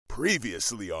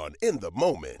Previously on In the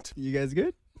Moment. You guys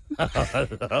good? I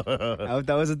hope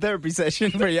that was a therapy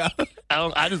session for y'all.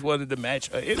 I just wanted to match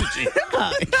her energy.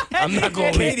 I'm not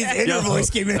going to leave. Katie's inner voice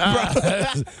came in, bro.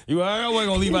 You I wasn't going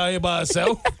to leave out here by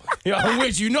herself. I'm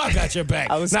with you. You know I got your back.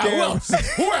 I was now, scared.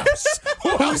 who else?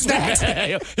 Who's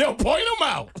that? Yo, point them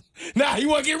out. Now, you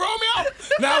want to get Romeo?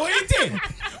 Now, what he did?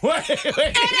 Wait.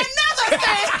 And another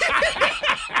thing.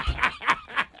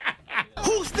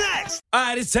 Who's next? All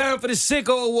right, it's time for the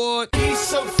Sicko Award. He's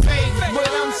so fake, but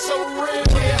I'm so real.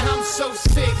 Yeah, I'm so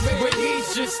sick, but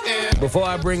he's just ill. Before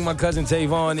I bring my cousin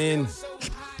Tavon in,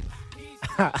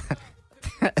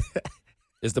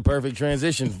 it's the perfect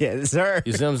transition. Yes, sir.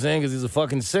 You see what I'm saying? Because he's a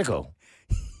fucking sicko.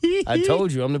 I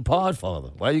told you, I'm the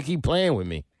podfather. Why you keep playing with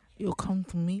me? You'll come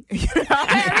to me. Every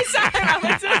time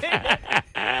I'm into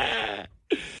it.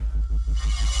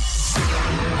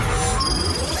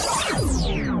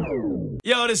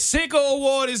 Yo, the Sicko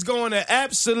Award is going to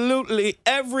absolutely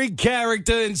every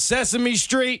character in Sesame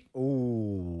Street.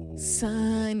 Ooh.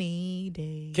 Sunny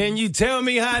day. Can you tell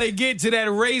me how to get to that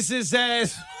racist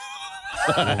ass?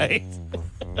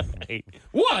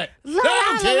 What? I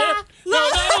don't care. No,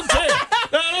 I don't care.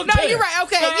 No, you're right.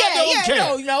 Okay. I don't care.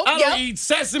 I don't Yep. eat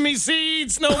sesame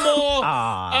seeds no more.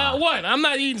 What? I'm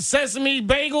not eating sesame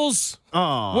bagels.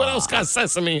 What else got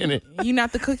sesame in it? You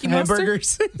not the Cookie Monster?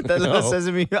 Hamburgers. The little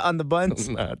sesame on the buns.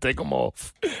 Nah, take them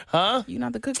off. Huh? You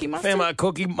not the Cookie Monster? Fam, my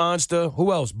Cookie Monster.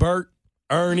 Who else? Bert,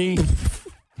 Ernie.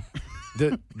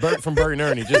 Bert from Bert and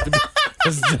Ernie. Just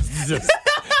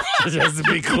to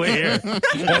be clear.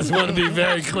 Just want to be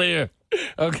very clear.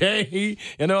 Okay?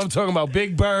 You know I'm talking about.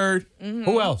 Big Bird. Mm-hmm.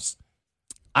 Who else?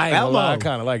 I ain't gonna lie, I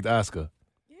kind of liked Oscar.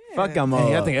 Yeah. Fuck Elmo.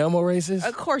 Hey, I think Elmo racist.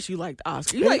 Of course you liked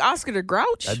Oscar. You like Oscar the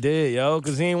Grouch? I did, yo,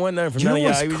 because he ain't want nothing from You none know of y'all.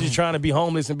 what's He was just trying to be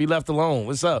homeless and be left alone.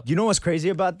 What's up? You know what's crazy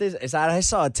about this? Is that I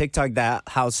saw a TikTok that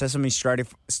how Sesame started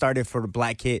for the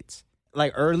black kids.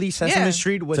 Like early Sesame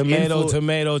Street was tomato.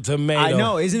 I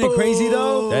know, isn't it crazy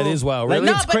though? That is wild. Like,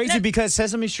 Really? it's crazy because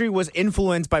Sesame Street was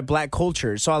influenced by black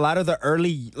culture. So a lot of the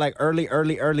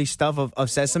early stuff of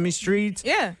Sesame Street,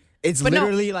 Yeah. it's But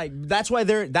literally like that's why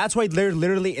they're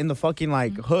literally in the fucking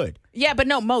like hood. Yeah, but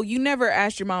no, Mo, you never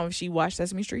asked your mom if she watched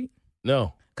Sesame Street?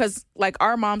 No. Because, like,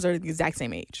 our moms are the exact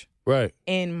same age. Right.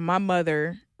 And my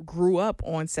mother grew up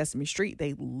on Sesame Street.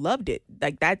 They loved it.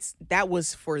 Like, that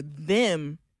was for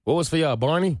them. What was for y'all?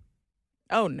 Barney?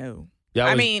 Oh, no. Y'all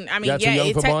I was- mean, y'all too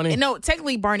young for Barney? No,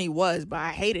 technically Barney was, but I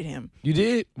hated him. You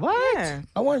did? What? Yeah.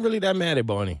 I wasn't really that mad at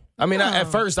Barney. I mean, at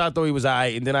first I thought he was all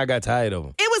right, and then I got tired of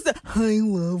him. It was the I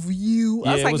love you. I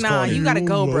Yeah, was it like, was nah, corny. you gotta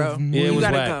go, bro. Yeah, it you was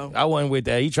gotta whack. go. I wasn't with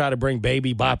that. He tried to bring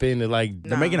Baby Bop into like,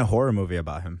 They're making a horror movie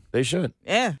about him. they should.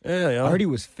 Yeah. Yeah, yo. I heard he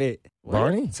was fit.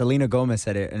 Barney? Selena Gomez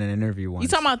said it in an interview once. You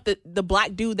talking about the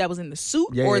black dude that was in the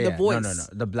suit or the voice? No.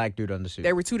 The black dude on the suit.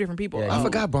 There were two different people. Yeah, I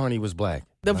forgot Barney was black.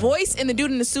 The voice and the dude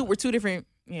in the suit were two different.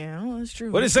 Yeah, well, that's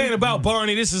true. What it's saying about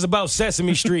Barney, this is about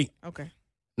Sesame Street. Okay.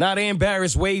 Now they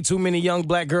embarrass way too many young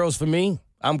black girls for me.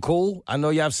 I'm cool. I know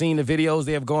y'all have seen the videos.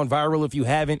 They have gone viral. If you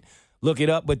haven't, look it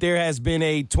up. But there has been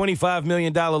a $25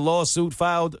 million lawsuit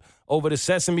filed over the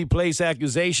Sesame Place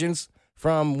accusations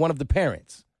from one of the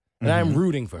parents. And I'm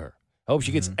rooting for her. I hope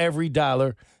she gets every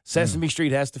dollar. Sesame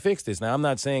Street has to fix this. Now, I'm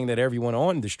not saying that everyone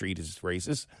on the street is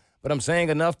racist, but I'm saying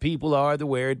enough people are to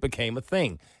where it became a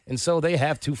thing. And so they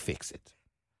have to fix it.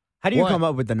 How do you What? come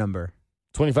up with the number?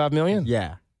 25 million?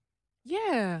 Yeah.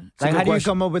 Yeah. Like, good how do you question.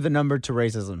 come up with a number to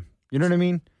racism? You know what I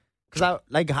mean? Because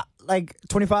like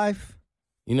 25.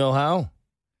 You know how?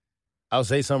 I'll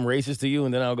say something racist to you,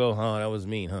 and then I'll go, huh, that was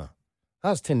mean, huh?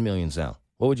 How's 10 million sound?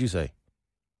 What would you say?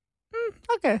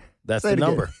 Okay. That's Say the it again.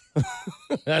 number.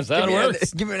 That's how it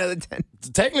works. Give me another 10.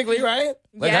 Technically, right?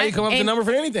 Like, Yeah, how you come up with the and number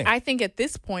for anything? I think at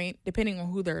this point, depending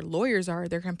on who their lawyers are,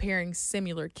 they're comparing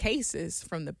similar cases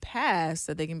from the past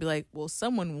that they can be like, well,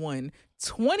 someone won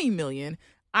 20 million.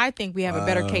 I think we have a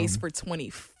better case for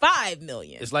 25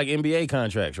 million. It's like NBA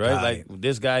contracts, right? Got Like,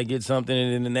 this guy gets something,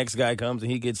 and then the next guy comes,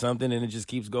 and he gets something, and it just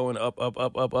keeps going up,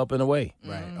 and away.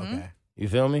 Right. Okay. You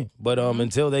feel me? But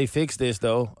until they fix this,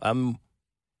 though, I'm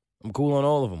cool on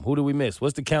all of them. Who do we miss?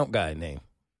 What's the Count guy name?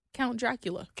 Count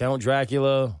Dracula. Count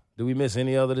Dracula. Do we miss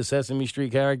any other of the Sesame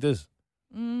Street characters?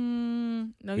 No,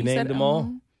 You you named said them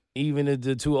all? Even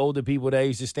the two older people that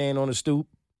used to stand on the stoop?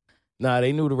 Nah,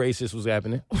 they knew the racist was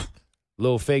happening.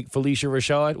 Little fake Felicia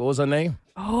Rashad. What was her name?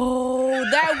 Oh,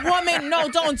 that woman. No,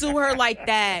 don't do her like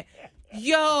that.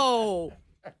 Yo.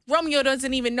 Romeo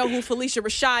doesn't even know who Felicia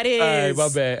Rashad is. All right, my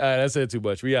bad. All right, I said too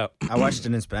much. We out. I watched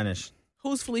it in Spanish.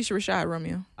 Who's Felicia Rashad,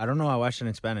 Romeo? I don't know. I watched it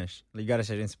in Spanish. You gotta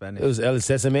say it in Spanish. It was El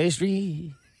Sesame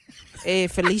Street.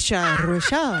 Felicia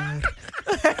Rashad.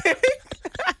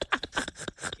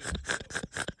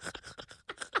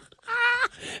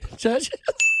 Judge.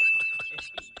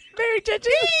 Very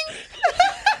judging.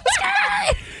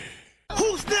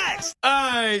 Who's next? All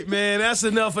right, man. That's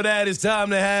enough of that. It's time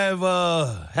to have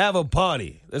a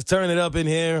party. Let's turn it up in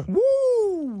here.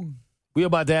 Woo! We're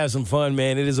about to have some fun,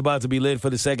 man. It is about to be lit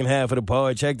for the second half of the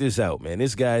pod. Check this out, man.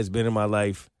 This guy has been in my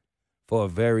life for a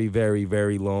very, very,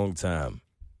 very long time.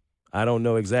 I don't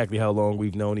know exactly how long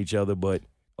we've known each other, but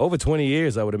over 20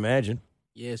 years, I would imagine.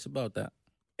 Yeah, it's about that.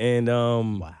 And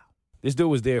Wow. this dude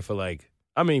was there for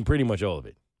pretty much all of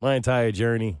it. My entire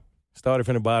journey. Started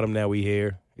from the bottom, now we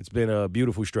here. It's been a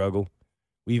beautiful struggle.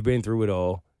 We've been through it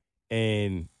all.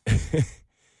 And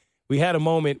we had a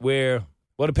moment where,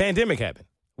 the pandemic happened.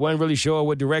 Wasn't really sure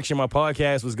what direction my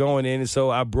podcast was going in, and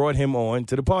so I brought him on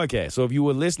to the podcast. So if you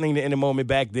were listening to In the Moment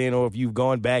back then, or if you've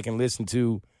gone back and listened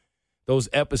to those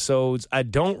episodes, I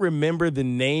don't remember the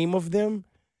name of them.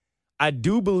 I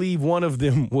do believe one of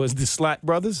them was the Slot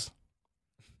Brothers.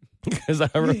 Because I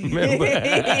remember.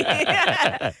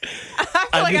 I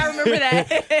feel like I remember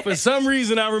that. For some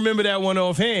reason, I remember that one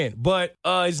offhand. But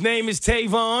his name is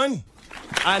Tavon.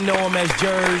 I know him as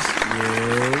Jers.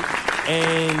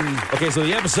 And, okay, so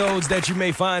the episodes that you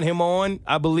may find him on,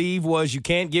 I believe, was You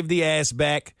Can't Give the Ass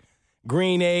Back,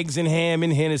 Green Eggs and Ham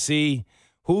and Hennessy,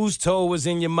 Whose Toe Was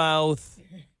in Your Mouth,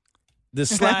 The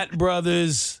Slot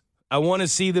Brothers, I Want to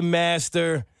See the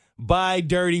Master, Buy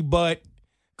Dirty Butt,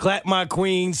 Clap My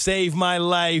Queen, Save My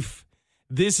Life,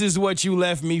 This Is What You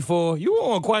Left Me For. You were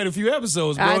on quite a few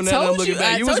episodes, bro. I told you.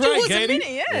 You was right, Katie. A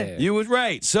minute, yeah. You was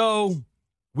right. So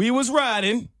we was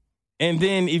riding, and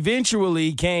then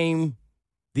eventually came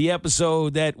the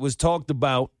episode that was talked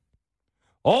about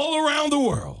all around the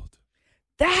world.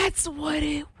 That's what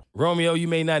it. Romeo, you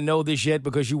may not know this yet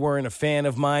because you weren't a fan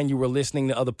of mine. You were listening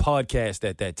to other podcasts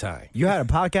at that time. You had a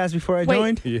podcast before I Wait.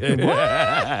 joined?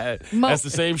 Yeah. That's the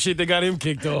same shit that got him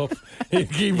kicked off. He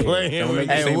keep playing. Don't make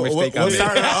the Hey, same mistake I we'll made.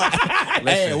 start out.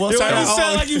 Hey, we'll Yo, start you out.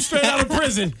 sound like you straight out of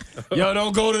prison. Yo,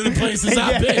 don't go to the places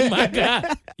I've been, my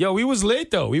God. Yo, we was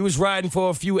lit, though. We was riding for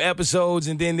a few episodes,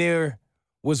 and then there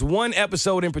was one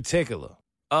episode in particular.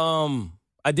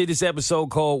 I did this episode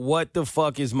called What the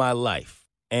Fuck Is My Life?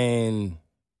 And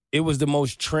it was the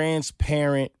most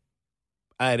transparent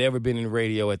I had ever been in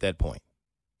radio at that point.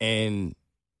 And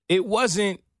it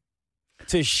wasn't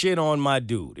to shit on my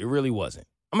dude. It really wasn't.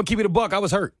 I'm going to keep it a buck. I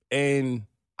was hurt. And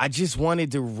I just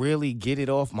wanted to really get it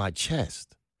off my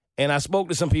chest. And I spoke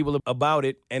to some people about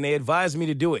it, and they advised me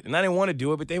to do it. And I didn't want to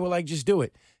do it, but they were like, just do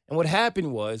it. And what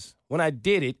happened was, when I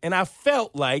did it, and I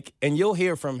felt like, and you'll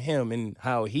hear from him and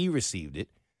how he received it,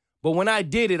 but when I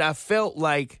did it, I felt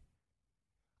like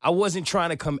I wasn't trying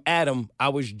to come at him. I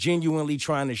was genuinely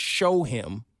trying to show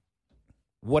him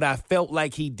what I felt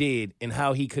like he did and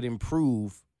how he could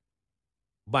improve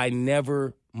by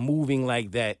never moving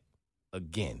like that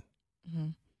again. Mm-hmm.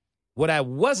 What I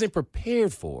wasn't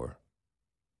prepared for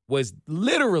was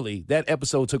literally that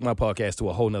episode took my podcast to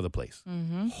a whole nother place,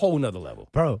 whole nother level.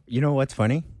 Bro, you know what's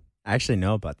funny? I actually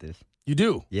know about this. You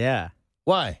do? Yeah.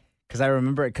 Why? Because I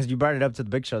remember it, because you brought it up to the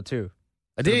Big Show, too.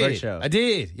 I The did. Big Show. I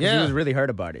did. 'Cause Yeah. he was really hurt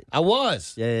about it. I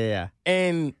was. Yeah.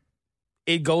 And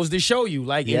it goes to show you,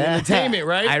 like in entertainment,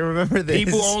 right? I remember this.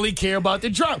 People only care about the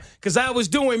drama. Because I was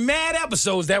doing mad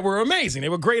episodes that were amazing. They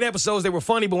were great episodes. They were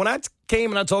funny. But when I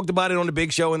came and I talked about it on the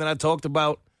Big Show, and then I talked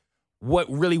about what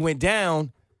really went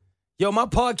down, yo, my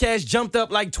podcast jumped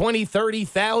up like 20,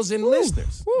 30,000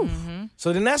 listeners. Mm-hmm.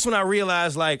 So then that's when I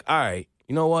realized, like, all right,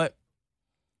 you know what?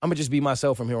 I'm going to just be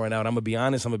myself from here on out. I'm going to be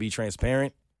honest. I'm going to be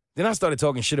transparent. Then I started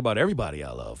talking shit about everybody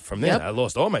I love. From then, I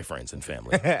lost all my friends and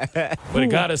family. But it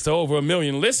got us to over 1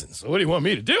 million listens. So what do you want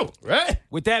me to do, right?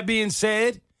 With that being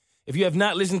said, if you have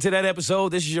not listened to that episode,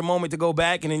 this is your moment to go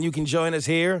back, and then you can join us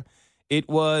here. It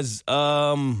was,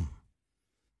 I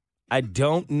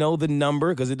don't know the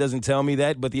number because it doesn't tell me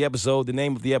that, but the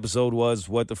name of the episode was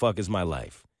What the Fuck Is My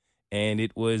Life? And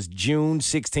it was June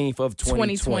 16th of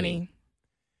 2020.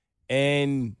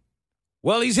 And,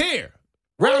 well, he's here.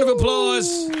 Round of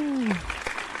applause.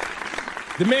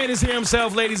 The man is here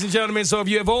himself, ladies and gentlemen. So if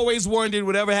you have always wondered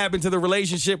whatever happened to the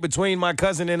relationship between my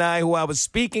cousin and I, who I was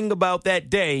speaking about that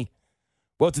day,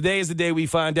 well, today is the day we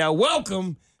find out.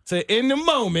 Welcome to In the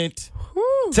Moment,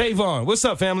 Tavon. What's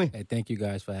up, family? Hey, thank you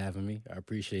guys for having me. I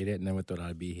appreciate it. Never thought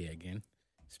I'd be here again,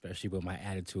 especially with my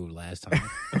attitude last time.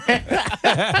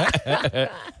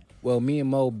 Well, me and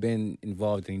Mo been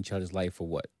involved in each other's life for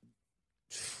what?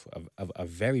 A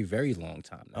very, very long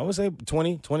time now. I would say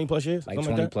 20 plus years. Like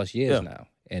something 20 that. plus years Yeah. now.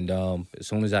 And as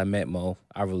soon as I met Mo,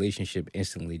 our relationship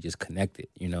instantly just connected.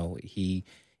 You know, he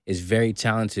is very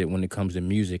talented when it comes to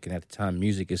music. And at the time,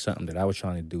 music is something that I was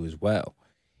trying to do as well.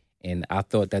 And I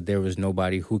thought that there was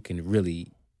nobody who can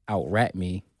really out-rap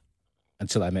me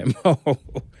until I met Mo.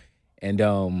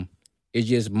 And it's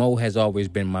just Mo has always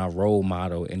been my role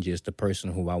model and just the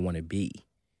person who I want to be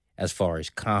as far as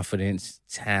confidence,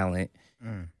 talent,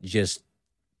 just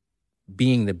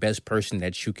being the best person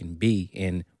that you can be.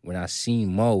 And when I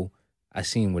seen Mo, I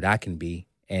seen what I can be.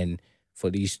 And for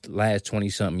these last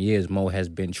 20-something years, Mo has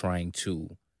been trying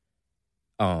to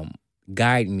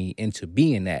guide me into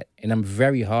being that. And I'm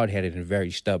very hard-headed and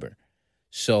very stubborn.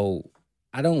 So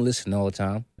I don't listen all the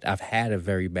time. I've had a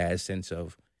very bad sense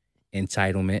of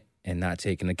entitlement and not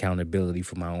taking accountability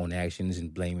for my own actions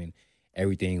and blaming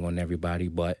everything on everybody.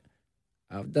 But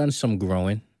I've done some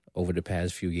growing over the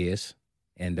past few years.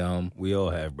 And we all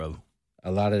have, brother.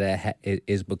 A lot of that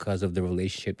is because of the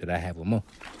relationship that I have with Mo.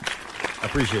 I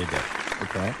appreciate that.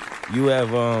 Okay. You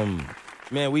have,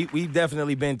 man, we've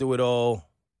definitely been through it all.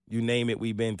 You name it,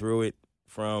 we've been through it.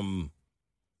 From,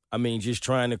 I mean, just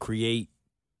trying to create,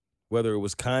 whether it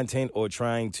was content or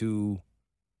trying to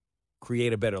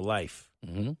create a better life,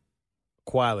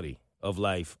 quality of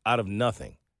life out of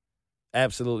nothing.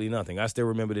 Absolutely nothing. I still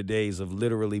remember the days of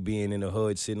literally being in the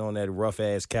hood, sitting on that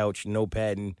rough-ass couch, no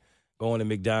padding, going to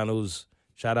McDonald's.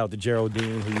 Shout out to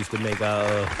Geraldine, who used to make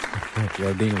our...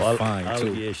 Geraldine was fine,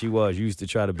 too. Yeah, she was. You used to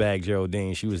try to bag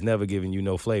Geraldine. She was never giving you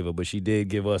no flavor, but she did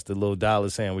give us the little dollar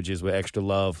sandwiches with extra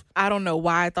love. I don't know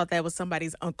why I thought that was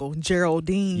somebody's uncle,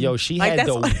 Geraldine. Yo, she had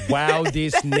the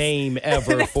wildest name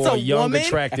ever for a young,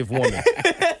 attractive woman.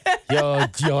 Yo,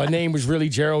 her name was really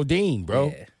Geraldine, bro.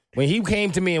 Yeah. When he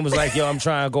came to me and was like, yo, I'm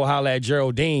trying to go holler at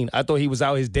Geraldine, I thought he was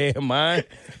out his damn mind.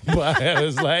 But I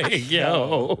was like,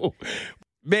 yo,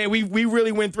 man, we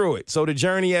really went through it. So the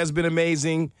journey has been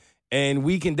amazing. And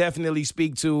we can definitely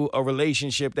speak to a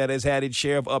relationship that has had its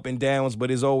share of up and downs, but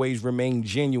has always remained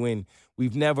genuine.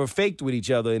 We've never faked with each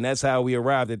other, and that's how we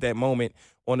arrived at that moment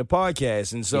on the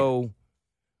podcast. And so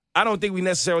I don't think we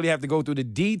necessarily have to go through the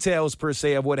details, per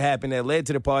se, of what happened that led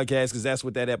to the podcast, because that's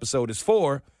what that episode is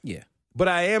for. Yeah. But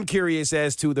I am curious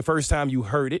as to the first time you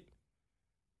heard it,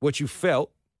 what you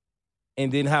felt, and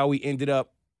then how we ended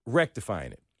up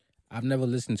rectifying it. I've never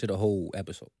listened to the whole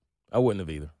episode. I wouldn't have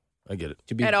either. I get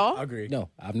it. At all? I agree. No,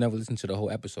 I've never listened to the whole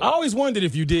episode. I always wondered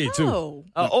if you did, too. Oh.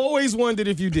 I always wondered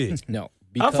if you did. No.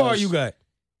 How far you got?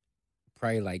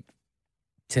 Probably like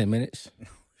 10 minutes.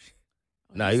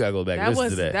 Nah, you gotta go back and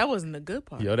listen to that. That wasn't the good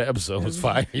part. Yo, that episode was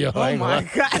fire. Yo, Oh my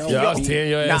God. Yo, I was tearing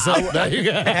your ass up. Now you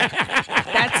got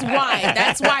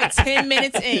That's why 10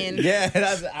 minutes in. Yeah,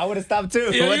 I would have stopped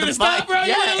too. you What would the have stopped, fuck? bro. You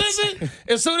Yes. would have listened.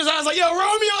 As soon as I was like, yo,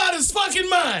 Romeo out of his fucking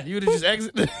mind. You would have just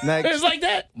exited. It's like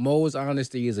that. Mo's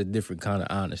honesty is a different kind of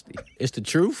honesty. It's the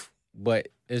truth, but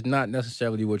it's not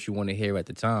necessarily what you want to hear at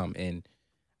the time. And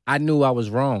I knew I was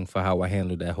wrong for how I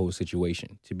handled that whole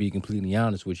situation, to be completely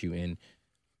honest with you. And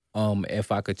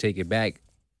if I could take it back,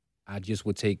 I just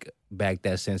would take back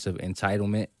that sense of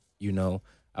entitlement. You know,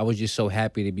 I was just so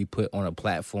happy to be put on a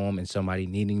platform and somebody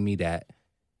needing me that,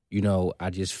 you know, I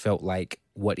just felt like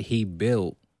what he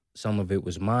built, some of it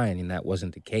was mine, and that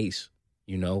wasn't the case.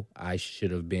 You know, I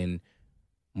should have been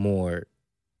more,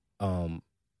 I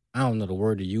don't know the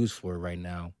word to use for it right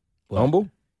now. But Humble?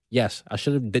 Yes, I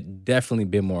should have definitely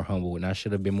been more humble, and I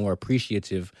should have been more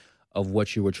appreciative of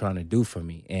what you were trying to do for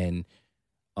me. And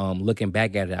looking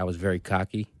back at it, I was very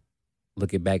cocky.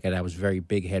 Looking back at it, I was very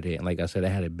big-headed. And like I said, I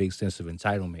had a big sense of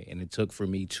entitlement. And it took for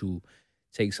me to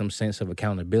take some sense of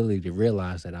accountability to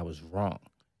realize that I was wrong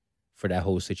for that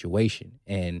whole situation.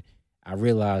 And I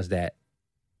realized that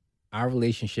our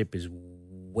relationship is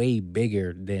way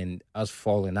bigger than us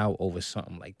falling out over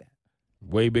something like that.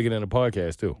 Way bigger than a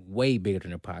podcast, too. Way bigger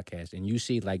than a podcast. And you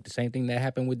see, like, the same thing that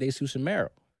happened with Jesus and Mero.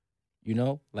 You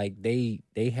know? Like, they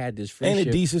had this friendship. Ain't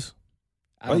it Jesus?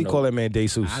 Why do you call that man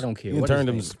Jesus? I don't care. You What turned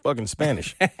his him name? fucking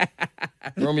Spanish.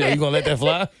 Romeo, you gonna let that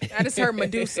fly? I just heard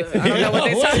Medusa. I don't know what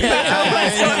they're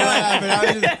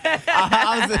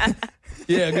talking about.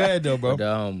 Yeah, go ahead though, bro.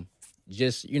 But,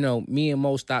 just, you know, me and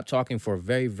Mo stopped talking for a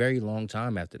very, very long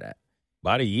time after that.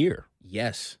 About a year.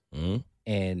 Yes. Mm-hmm.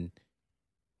 And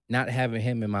not having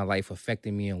him in my life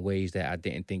affecting me in ways that I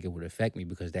didn't think it would affect me,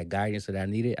 because that guidance that I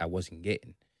needed, I wasn't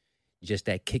getting. Just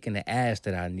that kick in the ass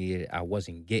that I needed, I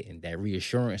wasn't getting. That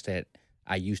reassurance that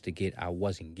I used to get, I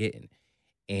wasn't getting.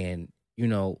 And, you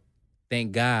know,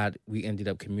 thank God we ended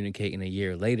up communicating a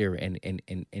year later and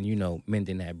you know,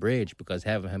 mending that bridge, because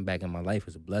having him back in my life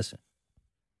is a blessing.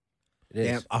 It is.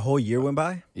 Damn, a whole year went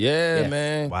by? Yeah, Yeah.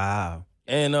 man. Wow.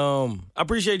 And I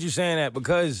appreciate you saying that,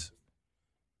 because,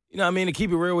 you know what I mean, to keep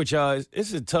it real with y'all,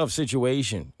 it's a tough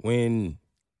situation when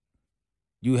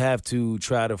you have to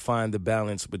try to find the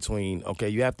balance between, okay,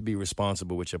 you have to be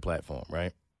responsible with your platform,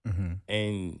 right? Mm-hmm.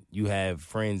 And you have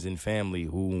friends and family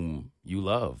whom you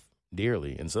love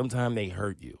dearly, and sometimes they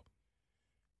hurt you.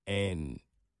 And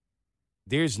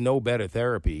there's no better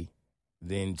therapy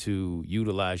than to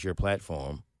utilize your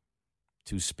platform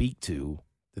to speak to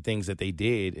the things that they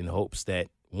did in hopes that,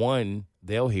 one,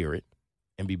 they'll hear it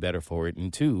and be better for it,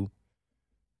 and two,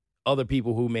 other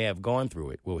people who may have gone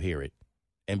through it will hear it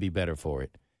and be better for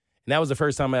it. And that was the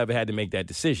first time I ever had to make that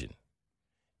decision.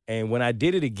 And when I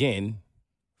did it again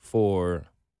for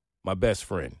my best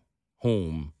friend,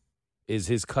 whom is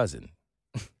his cousin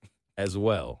as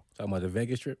well. Talking about the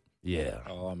Vegas trip? Yeah.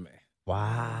 Oh, man.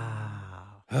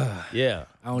 Wow. Yeah.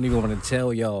 I don't even want to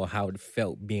tell y'all how it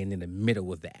felt being in the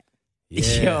middle of that.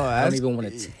 Yeah. Yo, I don't even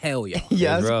want to tell y'all.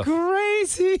 Yeah, It was that's rough.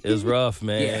 crazy. It was rough,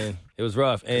 man. Yeah. It was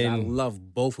rough. 'Cause I And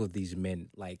love both of these men,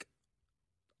 like,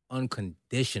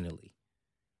 unconditionally.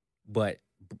 But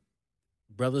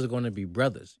brothers are going to be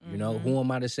brothers. You know, who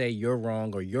am I to say you're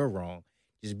wrong or you're wrong?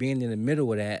 Just being in the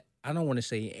middle of that, I don't want to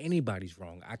say anybody's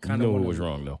wrong. I you kind of know want who was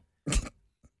wrong, though.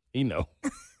 He know.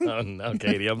 Oh, no,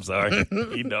 Katie, I'm sorry.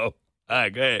 He know. All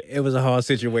right, go ahead. It was a hard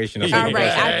situation. All right,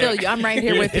 I feel you. I'm right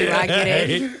here with you. I get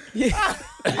it.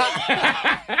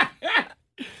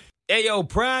 Hey, yo,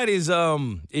 pride is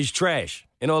trash,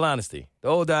 in all honesty. The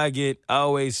older I get, I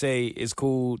always say it's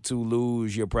cool to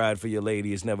lose your pride for your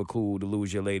lady. It's never cool to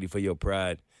lose your lady for your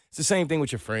pride. It's the same thing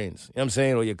with your friends, you know what I'm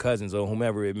saying, or your cousins or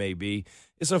whomever it may be.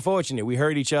 It's unfortunate. We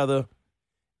hurt each other,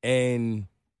 and,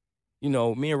 you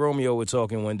know, me and Romeo were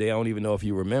talking one day. I don't even know if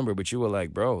you remember, but you were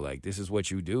like, bro, like, this is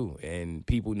what you do, and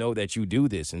people know that you do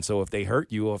this. And so if they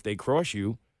hurt you or if they cross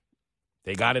you,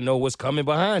 they got to know what's coming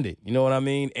behind it. You know what I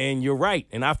mean? And you're right.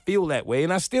 And I feel that way,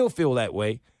 and I still feel that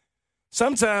way.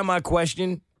 Sometimes I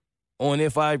question on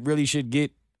if I really should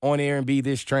get on air and be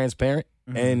this transparent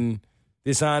and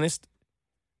this honest.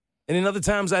 And then other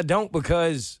times I don't,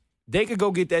 because they could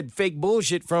go get that fake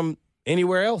bullshit from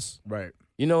anywhere else. Right.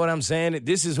 You know what I'm saying?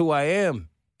 This is who I am.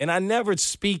 And I never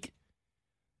speak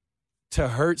to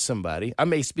hurt somebody. I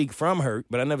may speak from hurt,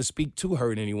 but I never speak to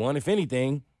hurt anyone. If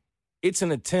anything, it's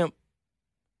an attempt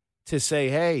to say,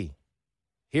 hey,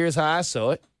 here's how I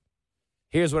saw it.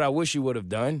 Here's what I wish you would have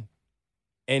done.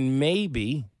 And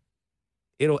maybe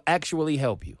it'll actually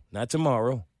help you. Not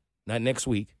tomorrow, not next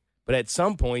week, but at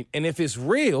some point. And if it's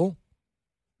real,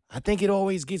 I think it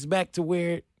always gets back to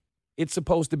where it's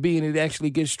supposed to be, and it actually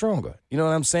gets stronger. You know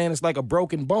what I'm saying? It's like a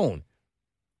broken bone.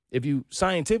 If you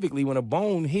scientifically, when a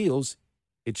bone heals,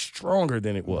 it's stronger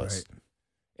than it was. Right.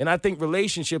 And I think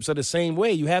relationships are the same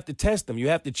way. You have to test them. You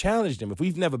have to challenge them. If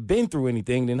we've never been through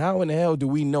anything, then how in the hell do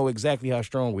we know exactly how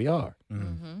strong we are?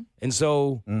 And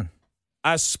so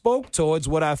I spoke towards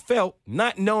what I felt,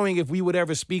 not knowing if we would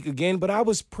ever speak again, but I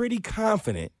was pretty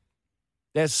confident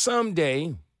that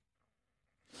someday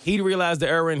he'd realize the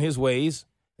error in his ways,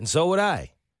 and so would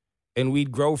I. And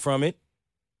we'd grow from it,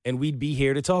 and we'd be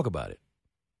here to talk about it.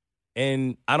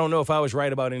 And I don't know if I was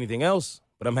right about anything else,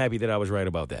 but I'm happy that I was right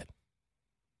about that.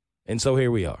 And so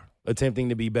here we are, attempting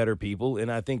to be better people.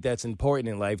 And I think that's important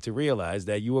in life, to realize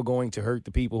that you are going to hurt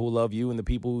the people who love you, and the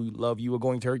people who love you are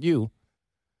going to hurt you.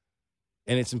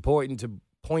 And it's important to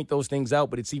point those things out,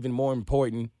 but it's even more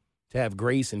important to have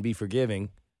grace and be forgiving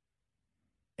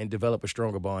and develop a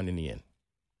stronger bond in the end.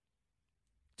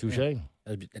 Touche? Yeah.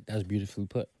 That was beautifully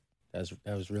put. That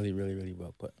was really, really, really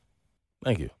well put.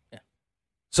 Thank you. Yeah.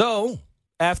 So,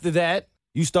 after that,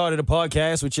 you started a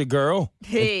podcast with your girl.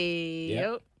 Hey,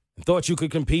 yep. And thought you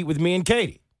could compete with me and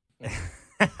Katie.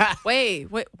 Wait.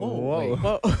 Whoa. Hold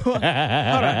on.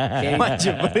 Why'd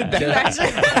you put it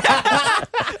that?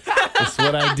 That's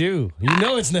what I do. You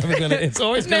know it's never gonna. It's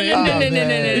always gonna end. No.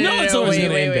 You know it's always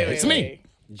gonna end. Wait, It's me.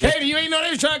 Katie, you ain't know they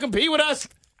was trying to compete with us.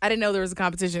 I didn't know there was a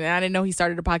competition, and I didn't know he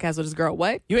started a podcast with his girl.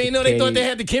 What? You ain't know they thought they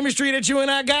had the chemistry that you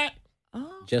and I got.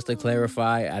 Just to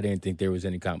clarify, I didn't think there was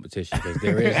any competition, because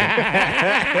there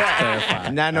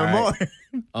isn't. Not no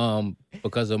more.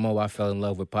 Because of Mo, I fell in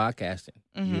love with podcasting,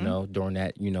 you know, during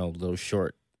that, you know, little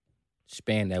short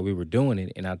span that we were doing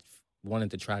it. And I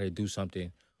wanted to try to do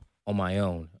something on my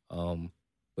own.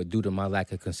 But due to my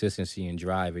lack of consistency and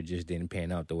drive, it just didn't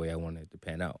pan out the way I wanted it to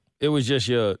pan out. It was just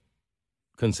your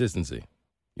consistency.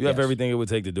 You have everything it would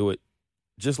take to do it,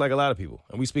 just like a lot of people.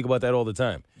 And we speak about that all the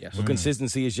time. Yes. But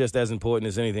consistency is just as important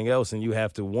as anything else, and you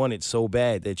have to want it so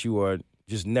bad that you are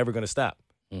just never going to stop.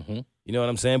 You know what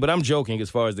I'm saying? But I'm joking as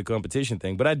far as the competition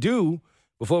thing. But I do,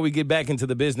 before we get back into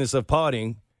the business of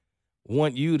partying,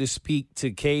 want you to speak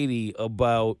to Katie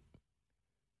about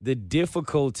the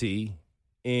difficulty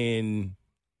in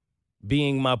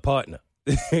being my partner.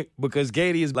 Because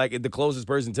Katie is like the closest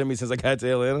person to me since I got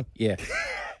to Atlanta. Yeah.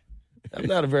 I'm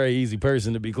not a very easy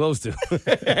person to be close to.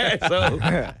 So,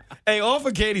 hey,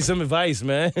 offer Katie some advice,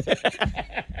 man.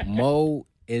 Mo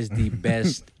is the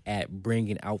best at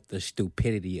bringing out the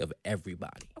stupidity of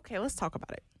everybody. Okay, let's talk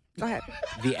about it. Go ahead.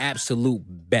 The absolute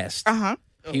best. Uh-huh.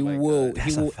 He will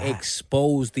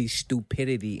expose the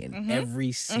stupidity in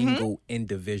every single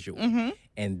individual.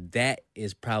 And that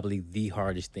is probably the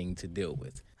hardest thing to deal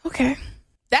with. Okay.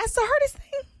 That's the hardest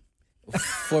thing?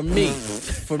 For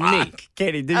me.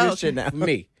 Katie, do your shit now. For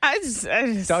me. I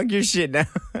just Talk your shit now.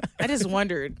 I just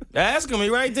wondered. Asking me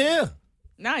right there.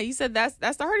 Nah, you said that's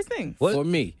the hardest thing. What? For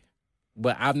me.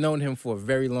 But I've known him for a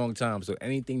very long time. So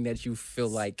anything that you feel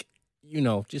like,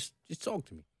 just talk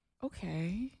to me.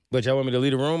 Okay. But y'all want me to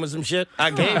leave the room or some shit? I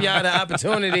gave y'all the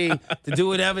opportunity to do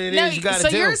whatever it is you got to do.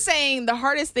 So you're saying the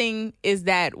hardest thing is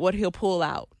that what he'll pull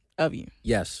out of you?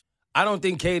 Yes. I don't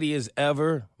think Katie has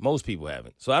ever, most people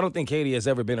haven't. So I don't think Katie has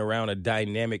ever been around a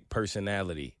dynamic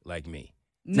personality like me.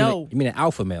 No. You mean an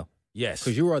alpha male? Yes.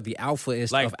 Because you are the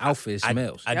alphaest of alphaist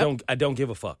males. I don't give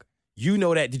a fuck. You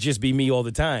know that to just be me all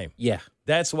the time. Yeah.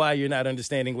 That's why you're not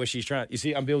understanding what she's trying. You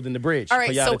see, I'm building the bridge All right,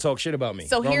 for y'all so- to talk shit about me.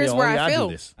 so Romeo, here's where only I do feel.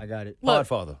 this. I got it. Look.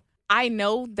 Podfather. I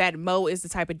know that Mo is the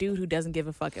type of dude who doesn't give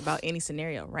a fuck about any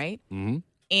scenario, right? Mm-hmm.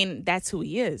 And that's who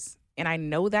he is. And I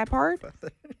know that part.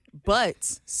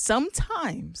 But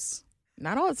sometimes,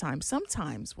 not all the time,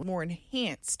 sometimes we're more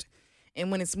enhanced.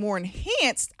 And when it's more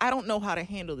enhanced, I don't know how to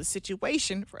handle the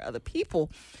situation for other people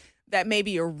that may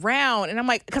be around. And I'm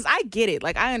like, because I get it.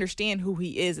 Like, I understand who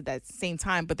he is at that same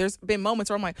time. But there's been moments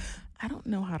where I'm like, I don't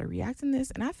know how to react in this.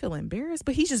 And I feel embarrassed.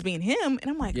 But he's just being him. And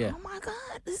I'm like, Yeah. oh, my God,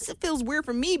 this feels weird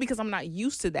for me because I'm not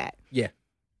used to that. Yeah.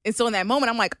 And so in that moment,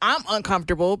 I'm like, I'm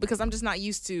uncomfortable because I'm just not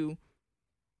used to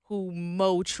who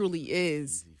Mo truly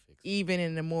is, even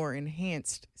in a more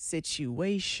enhanced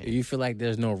situation. You feel like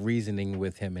there's no reasoning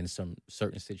with him in some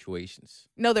certain situations.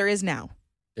 No, there is now.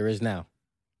 There is now.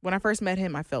 When I first met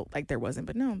him, I felt like there wasn't,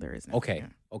 but no, there is now. Okay. Yeah.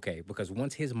 Okay. Because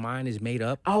once his mind is made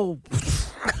up, Oh,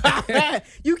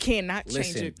 you cannot change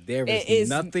listen, it. there It is is-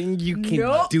 nothing you can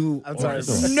Nope. do I'm or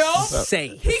sorry. Nope. say.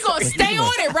 He gonna stay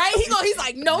on it, right? He's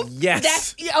like, nope. Yes.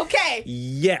 That's yeah, okay.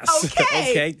 Yes.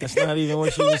 Okay. Okay. That's not even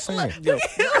what she was saying. Yo, Look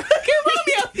at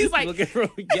Romeo. He's like, look at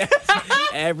Romeo. Yes.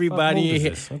 Everybody move in is here.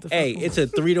 this? What the Hey, fuck it's a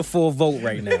 3-4 vote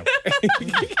right now.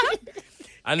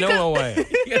 I know I am.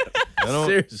 I don't-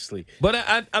 Seriously. But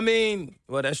I mean,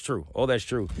 well, that's true. Oh, that's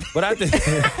true. But I think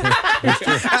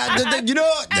You know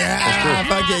what?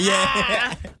 Fuck it,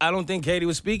 yeah. I don't think Katie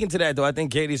was speaking to that though. I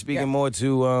think Katie's speaking more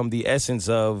to the essence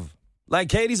of like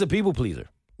Katie's a people pleaser.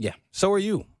 Yeah. So are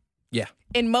you. Yeah.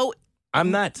 and Mo,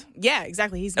 I'm not. yeah,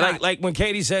 exactly. He's not. Like when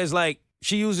Katie says like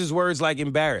she uses words like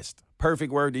embarrassed.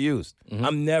 Perfect word to use.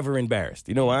 I'm never embarrassed.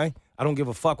 You know why? I don't give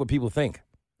a fuck what people think.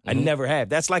 I never have.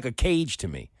 That's like a cage to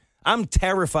me. I'm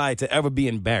terrified to ever be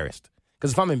embarrassed.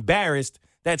 Because if I'm embarrassed,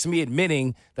 that's me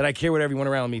admitting that I care what everyone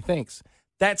around me thinks.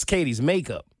 That's Katie's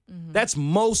makeup. That's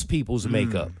most people's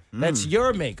makeup. That's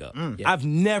your makeup. I've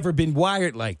never been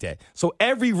wired like that. So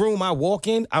every room I walk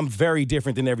in, I'm very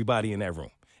different than everybody in that room.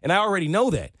 And I already know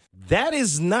that. That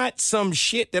is not some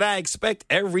shit that I expect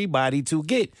everybody to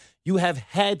get. You have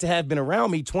had to have been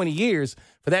around me 20 years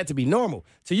for that to be normal.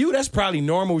 To you, that's probably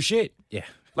normal shit. Yeah.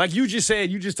 Like you just said,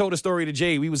 you just told a story to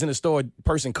Jay. We was in the store,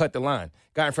 person cut the line,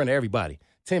 got in front of everybody.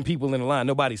 10 people in the line,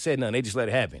 nobody said nothing. They just let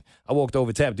it happen. I walked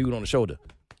over, tapped dude on the shoulder.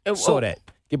 Saw that.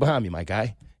 Get behind me, my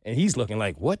guy. And he's looking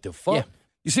like, what the fuck? Yeah.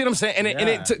 You see what I'm saying?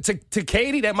 And to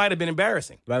Katie, that might have been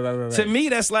embarrassing. Right. To me,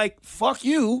 that's like, fuck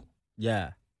you.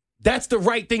 Yeah. That's the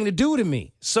right thing to do to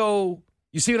me. So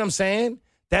you see what I'm saying?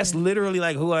 That's literally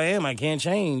like who I am. I can't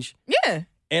change. yeah.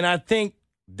 And I think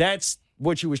that's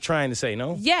what you was trying to say,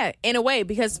 no? Yeah, in a way,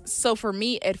 because so for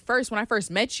me at first, when I first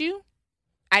met you,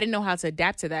 I didn't know how to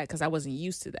adapt to that because I wasn't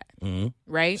used to that,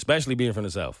 right? Especially being from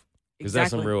the South. Because that's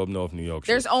some Exactly. real up north New York shit.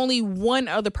 There's only one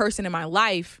other person in my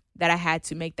life that I had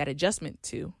to make that adjustment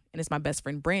to, and it's my best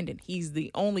friend Brandon. He's the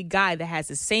only guy that has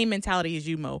the same mentality as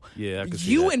you, Mo. Yeah, I can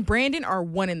see You that. and Brandon are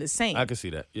one and the same. I can see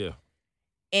that, yeah.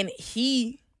 And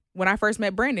when I first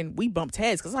met Brandon, we bumped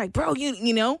heads because like, bro,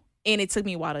 you know. And it took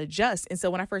me a while to adjust. And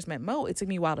so when I first met Mo, it took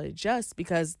me a while to adjust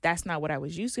because that's not what I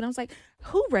was used to. And I was like,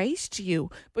 who raised you?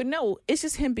 But no, it's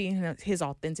just him being his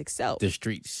authentic self. The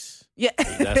streets. Yeah.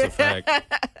 That's a fact.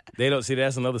 They don't see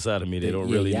that's another side of me. They don't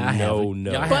really y'all know.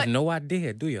 Y'all have no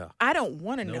idea, do y'all? I don't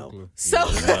want to know. clue. So,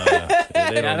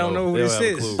 They I don't know who They this don't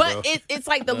have a is. clue, but bro. it's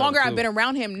like the Not a longer I've clue. been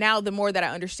around him now, the more that I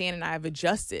understand and I've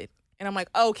adjusted. And I'm like,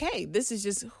 okay, this is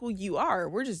just who you are.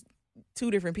 We're just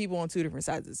two different people on two different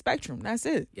sides of the spectrum. That's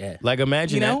it. Yeah. Like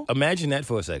imagine You know? that. Imagine that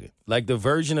for a second. Like the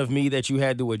version of me that you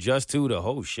had to adjust to. The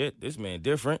whole shit. This man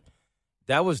different.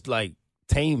 That was like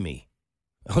tame me.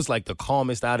 That was like the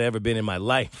calmest I'd ever been in my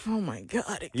life. Oh my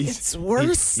God, it He's- gets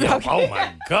worse. Yeah, Okay. Oh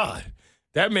my God.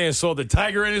 That man saw the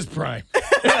tiger in his prime. Boy,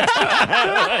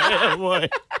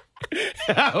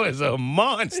 that was a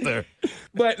monster.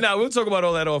 But now we'll talk about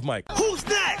all that off mic. Who's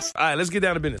next? All right, let's get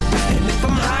down to business.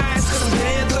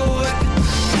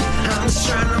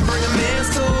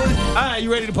 All right,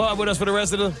 you ready to pod with us for the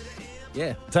rest of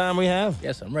the time we have?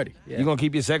 Yes, I'm ready. Yeah. You gonna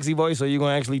keep your sexy voice, or you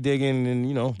gonna actually dig in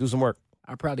and do some work?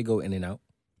 I'll probably go in and out.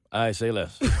 All right, say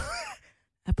less.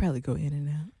 I probably go in and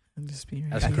out. I'm just being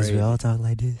That's right. crazy. We all talk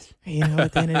like this. You know,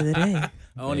 at the end of the day. I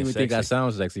don't even think I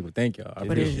sound sexy, but thank y'all. I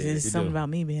But appreciate it. it's something about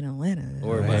me being in Atlanta.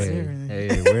 Or That's about- different.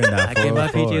 Hey, we're not. I get my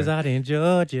peaches out in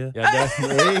Georgia. Yeah,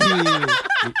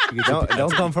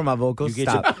 Don't come for my vocals. You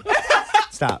get Stop.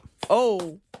 Stop.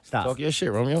 Oh. Stop. talk your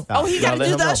shit, Romeo. Oh, he got to let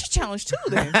do him the know. Usher challenge too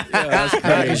then.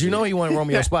 Because you know he wanted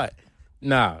Romeo's spot.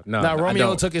 Nah, Now, I Romeo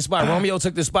don't. took his spot. Romeo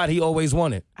took the spot he always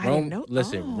wanted. I didn't know.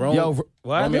 Listen, Oh.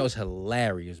 What? Romeo's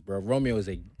hilarious, bro. Romeo is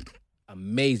a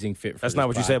amazing fit for That's this not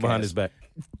what you said podcast. behind his back.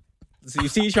 So you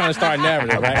see, you trying to start a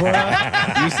narrative,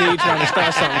 right? You see, you trying to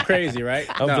start something crazy, right?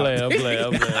 I'm playing.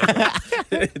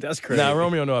 That's crazy. Nah,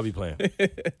 Romeo know I be playing.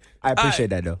 I appreciate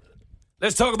that though.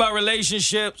 Let's talk about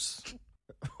relationships.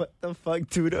 What the fuck,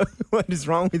 Tuda? What is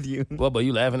wrong with you? What, but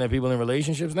you laughing at people in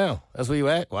relationships now? That's where you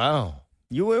at? Wow.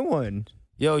 You in one.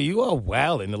 Yo, you are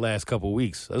wild in the last couple of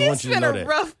weeks. I just want It's you to been know a that.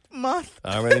 rough month.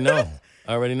 I already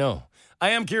know. I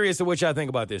am curious to what y'all think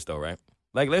about this, though, right?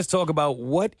 Like, let's talk about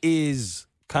what is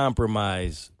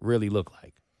compromise really look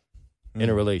like in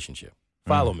a relationship.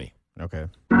 Follow me. Okay.